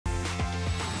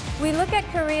We look at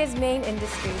Korea's main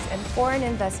industries and foreign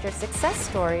investor success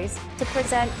stories to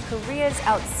present Korea's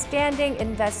outstanding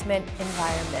investment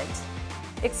environment.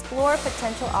 Explore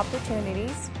potential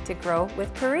opportunities to grow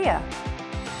with Korea.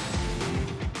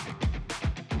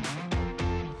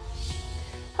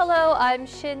 Hello, I'm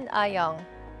Shin Ah-young.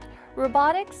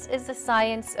 Robotics is the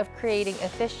science of creating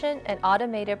efficient and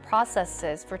automated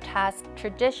processes for tasks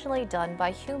traditionally done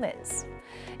by humans.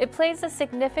 It plays a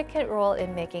significant role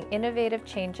in making innovative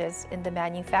changes in the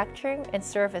manufacturing and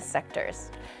service sectors.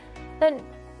 Then,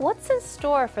 what's in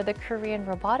store for the Korean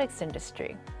robotics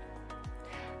industry?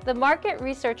 The market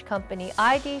research company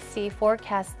IDC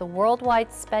forecasts the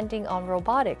worldwide spending on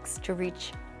robotics to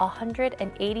reach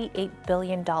 $188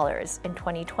 billion in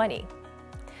 2020.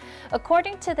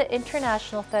 According to the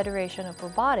International Federation of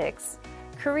Robotics,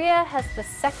 Korea has the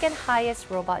second highest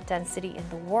robot density in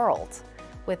the world,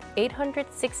 with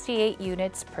 868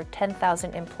 units per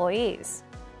 10,000 employees.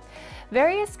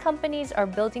 Various companies are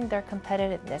building their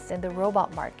competitiveness in the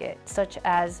robot market, such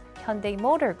as Hyundai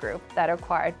Motor Group that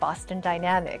acquired Boston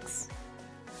Dynamics.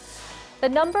 The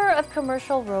number of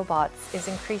commercial robots is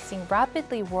increasing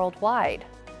rapidly worldwide.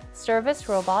 Service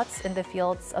robots in the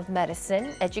fields of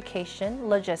medicine, education,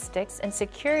 logistics, and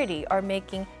security are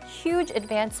making huge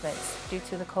advancements due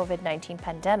to the COVID-19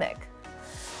 pandemic.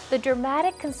 The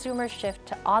dramatic consumer shift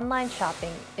to online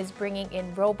shopping is bringing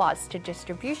in robots to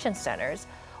distribution centers,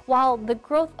 while the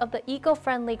growth of the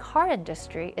eco-friendly car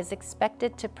industry is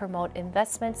expected to promote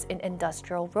investments in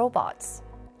industrial robots.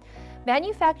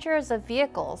 Manufacturers of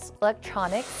vehicles,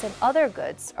 electronics, and other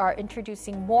goods are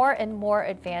introducing more and more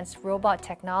advanced robot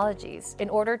technologies in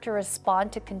order to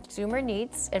respond to consumer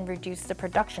needs and reduce the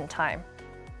production time.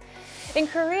 In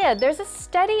Korea, there's a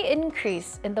steady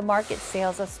increase in the market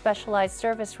sales of specialized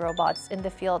service robots in the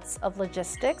fields of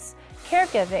logistics,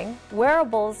 caregiving,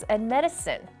 wearables, and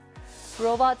medicine.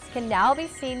 Robots can now be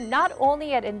seen not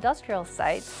only at industrial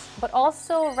sites, but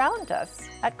also around us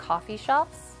at coffee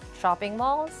shops, shopping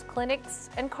malls, clinics,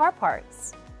 and car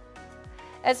parts.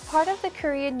 As part of the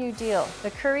Korean New Deal,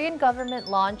 the Korean government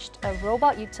launched a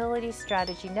robot utility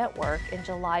strategy network in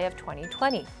July of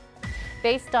 2020.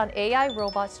 Based on AI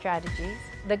robot strategies,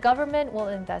 the government will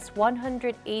invest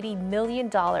 $180 million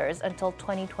until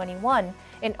 2021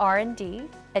 in R&D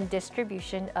and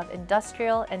distribution of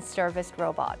industrial and service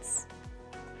robots.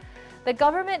 The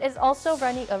government is also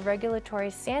running a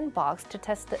regulatory sandbox to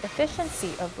test the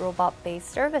efficiency of robot-based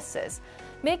services,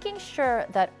 making sure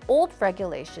that old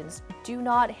regulations do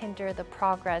not hinder the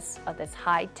progress of this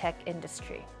high-tech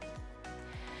industry.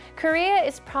 Korea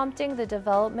is prompting the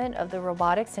development of the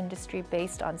robotics industry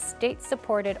based on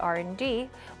state-supported R&D,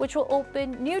 which will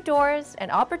open new doors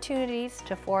and opportunities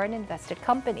to foreign-invested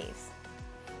companies.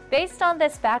 Based on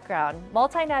this background,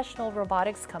 multinational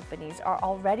robotics companies are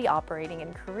already operating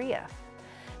in Korea.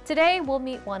 Today, we'll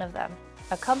meet one of them,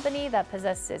 a company that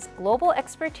possesses global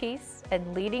expertise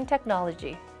and leading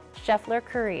technology, Schaeffler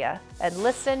Korea, and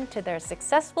listen to their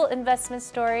successful investment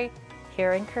story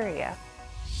here in Korea.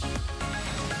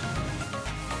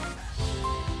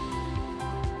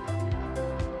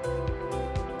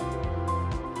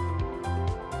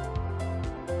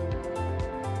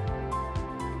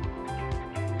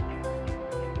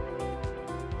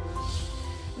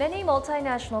 Many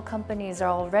multinational companies are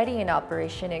already in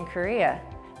operation in Korea.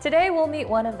 Today, we'll meet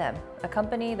one of them, a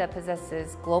company that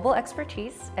possesses global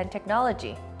expertise and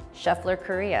technology, Schaeffler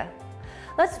Korea.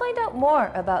 Let's find out more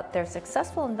about their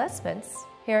successful investments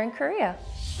here in Korea.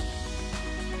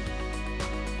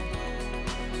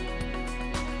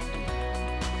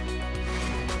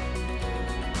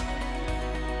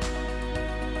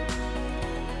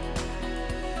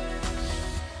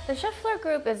 The Schaeffler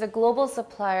Group is a global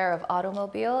supplier of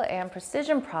automobile and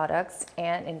precision products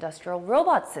and industrial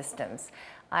robot systems.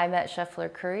 I'm at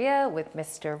Schaeffler Korea with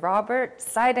Mr. Robert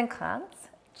Seidenkranz,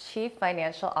 Chief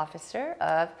Financial Officer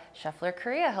of Schaeffler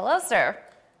Korea. Hello, sir.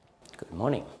 Good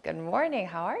morning. Good morning.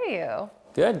 How are you?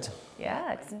 Good.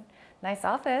 Yeah, it's a nice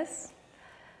office.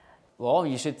 Well,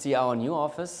 you should see our new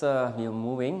office. We're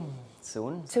moving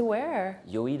soon. To where?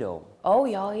 Yoido. Oh,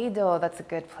 Yoido. That's a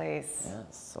good place. Yeah,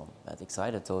 so that's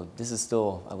excited. So this is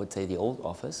still, I would say, the old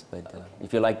office, but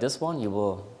if you like this one, you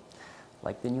will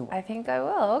like the new one. I think I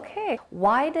will. Okay.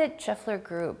 Why did Schaeffler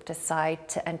Group decide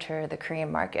to enter the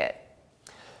Korean market?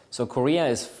 So Korea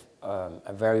is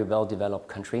a very well-developed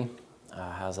country,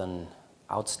 has an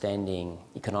outstanding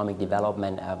economic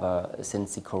development ever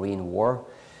since the Korean War.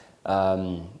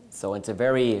 So it's a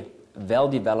very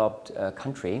well-developed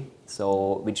country,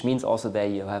 so which means also that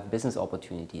you have business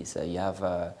opportunities. You have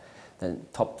the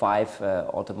top 5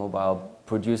 automobile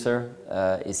producer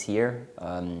is here,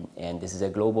 and this is a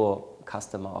global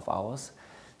customer of ours.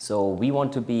 So we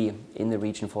want to be in the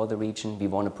region for the region. We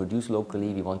want to produce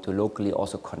locally. We want to locally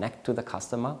also connect to the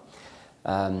customer.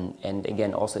 And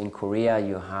again, also in Korea,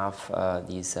 you have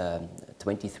these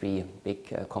 23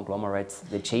 big conglomerates,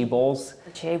 the chaebol's,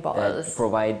 that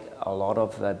provide a lot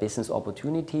of business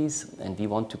opportunities, and we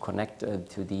want to connect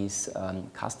to these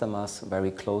customers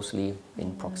very closely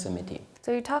in proximity.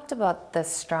 So you talked about the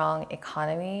strong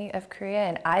economy of Korea,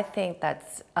 and I think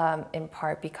that's in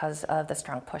part because of the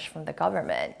strong push from the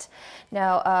government.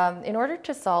 Now, in order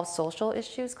to solve social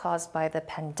issues caused by the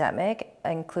pandemic,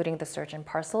 including the surge in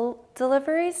parcel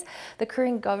deliveries, the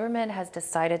Korean government has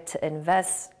decided to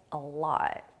invest a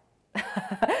lot.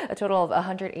 A total of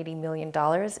 $180 million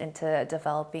into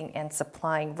developing and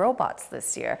supplying robots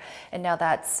this year. And now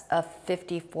that's a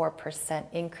 54%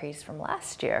 increase from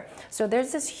last year. So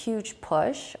there's this huge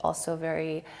push. Also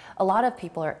a lot of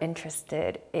people are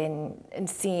interested in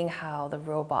seeing how the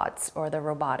robots or the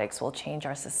robotics will change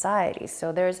our society.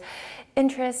 So there's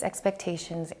interest,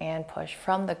 expectations, and push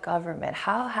from the government.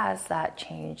 How has that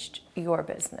changed your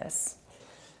business?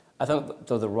 I think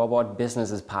the robot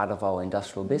business is part of our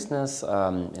industrial business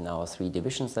in our 3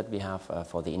 divisions that we have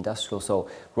for the industrial. So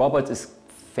robots is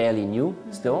fairly new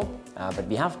still, but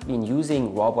we have been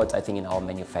using robots, I think, in our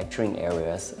manufacturing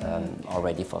areas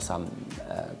already for some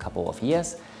couple of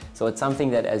years. So it's something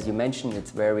that, as you mentioned,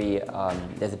 it's very,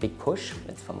 there's a big push.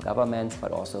 It's from governments,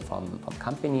 but also from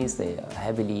companies. They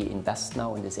heavily invest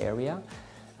now in this area.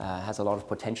 Has a lot of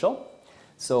potential.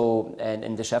 So,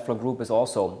 and the Schaeffler Group is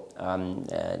also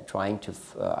trying to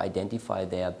identify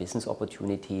their business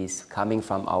opportunities coming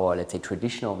from our, let's say,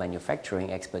 traditional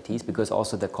manufacturing expertise, because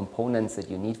also the components that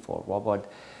you need for a robot,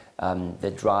 the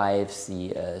drives,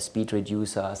 the speed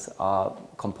reducers are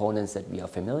components that we are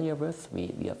familiar with.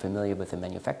 We are familiar with the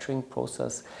manufacturing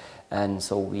process. And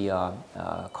so we are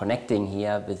connecting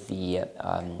here with the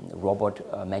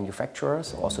robot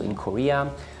manufacturers, also in Korea.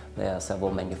 There are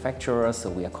several manufacturers, so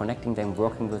we are connecting them,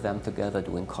 working with them together,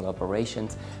 doing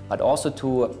collaborations, but also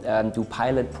to do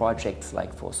pilot projects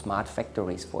like for smart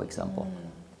factories, for example,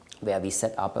 where we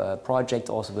set up a project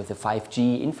also with the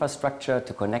 5G infrastructure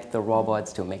to connect the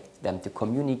robots, to make them to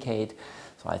communicate.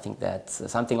 So I think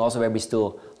that's something also where we're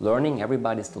still learning.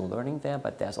 Everybody's still learning there,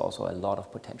 but there's also a lot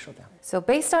of potential there. So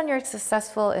based on your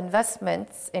successful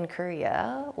investments in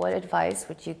Korea, what advice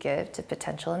would you give to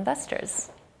potential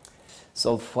investors?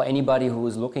 So for anybody who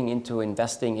is looking into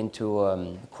investing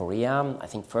into Korea, I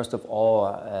think first of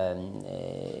all,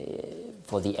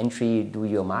 for the entry, do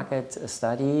your market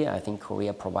study. I think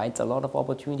Korea provides a lot of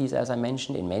opportunities, as I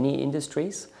mentioned, in many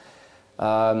industries.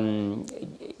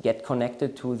 Get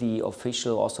connected to the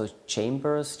official also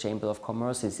chambers, Chamber of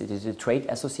Commerce, it is the trade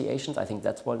associations. I think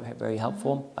that's very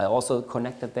helpful. I also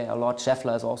connected there a lot.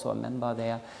 Schaeffler is also a member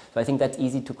there. So I think that's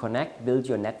easy to connect, build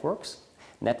your networks.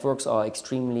 Networks are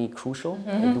extremely crucial.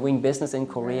 Doing business in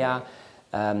Korea,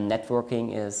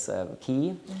 networking is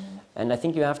key. And I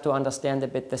think you have to understand a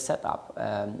bit the setup,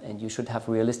 and you should have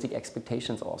realistic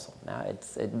expectations also.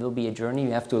 It will be a journey.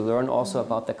 You have to learn also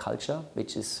about the culture,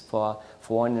 which is for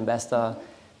foreign investor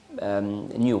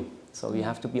new. So you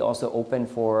have to be also open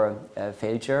for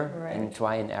failure and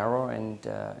try and error,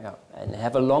 and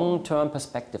have a long-term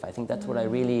perspective. I think that's what I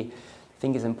really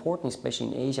think is important, especially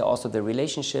in Asia. Also, the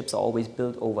relationships are always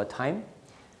built over time,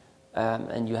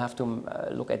 and you have to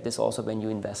look at this also when you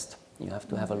invest. You have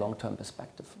to have a long-term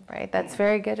perspective. Right, that's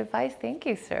very good advice. Thank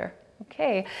you, sir.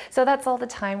 Okay, so that's all the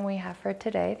time we have for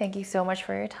today. Thank you so much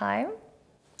for your time.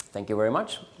 Thank you very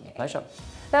much. My pleasure.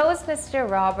 That was Mr.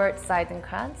 Robert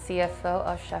Seidenkranz, CFO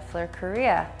of Schaeffler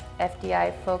Korea.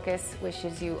 FDI Focus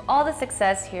wishes you all the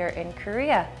success here in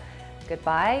Korea.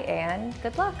 Goodbye and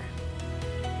good luck.